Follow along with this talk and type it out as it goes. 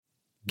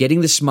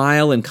Getting the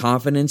smile and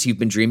confidence you've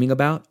been dreaming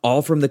about,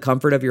 all from the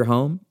comfort of your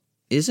home,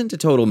 isn't a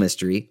total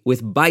mystery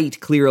with Byte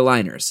clear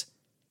aligners.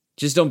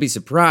 Just don't be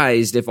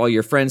surprised if all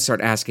your friends start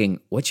asking,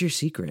 "What's your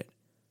secret?"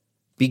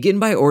 Begin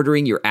by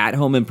ordering your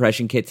at-home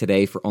impression kit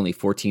today for only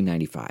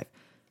 $14.95.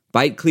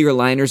 Byte clear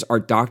aligners are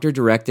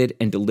doctor-directed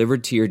and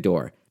delivered to your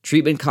door.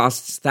 Treatment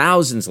costs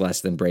thousands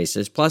less than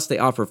braces, plus they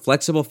offer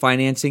flexible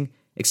financing,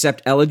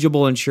 accept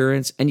eligible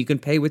insurance, and you can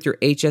pay with your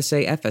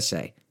HSA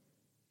FSA.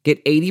 Get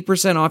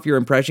 80% off your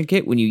impression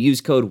kit when you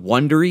use code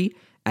WONDERY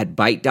at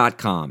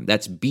Byte.com.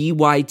 That's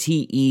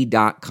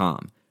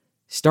BYTE.com.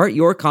 Start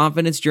your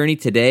confidence journey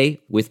today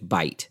with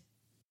Byte.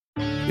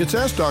 It's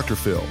Ask Dr.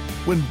 Phil.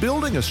 When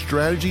building a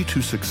strategy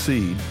to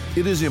succeed,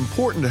 it is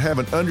important to have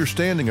an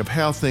understanding of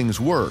how things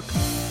work.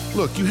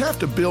 Look, you have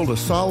to build a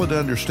solid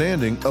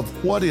understanding of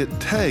what it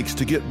takes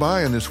to get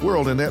by in this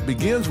world, and that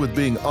begins with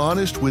being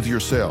honest with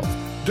yourself.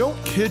 Don't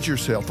kid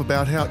yourself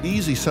about how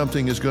easy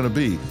something is going to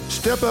be.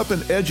 Step up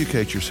and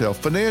educate yourself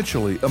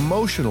financially,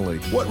 emotionally,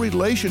 what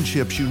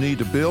relationships you need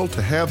to build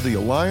to have the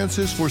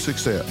alliances for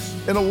success.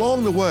 And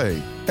along the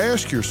way,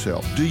 ask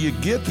yourself, do you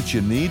get that you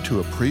need to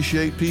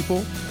appreciate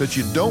people, that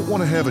you don't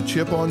want to have a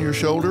chip on your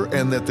shoulder,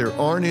 and that there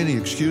aren't any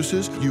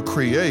excuses? You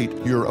create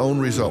your own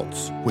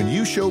results. When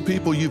you show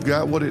people you've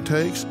got what it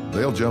takes,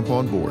 they'll jump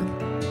on board.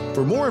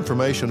 For more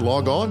information,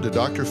 log on to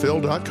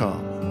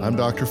drphil.com. I'm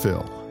Dr.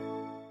 Phil.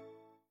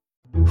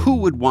 Who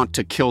would want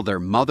to kill their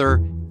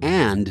mother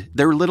and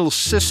their little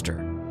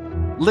sister?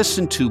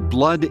 Listen to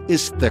Blood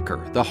is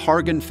Thicker, the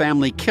Hargan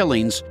Family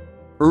Killings,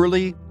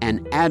 early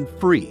and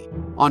ad-free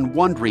on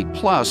Wondery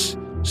Plus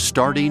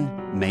starting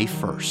May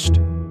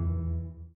 1st.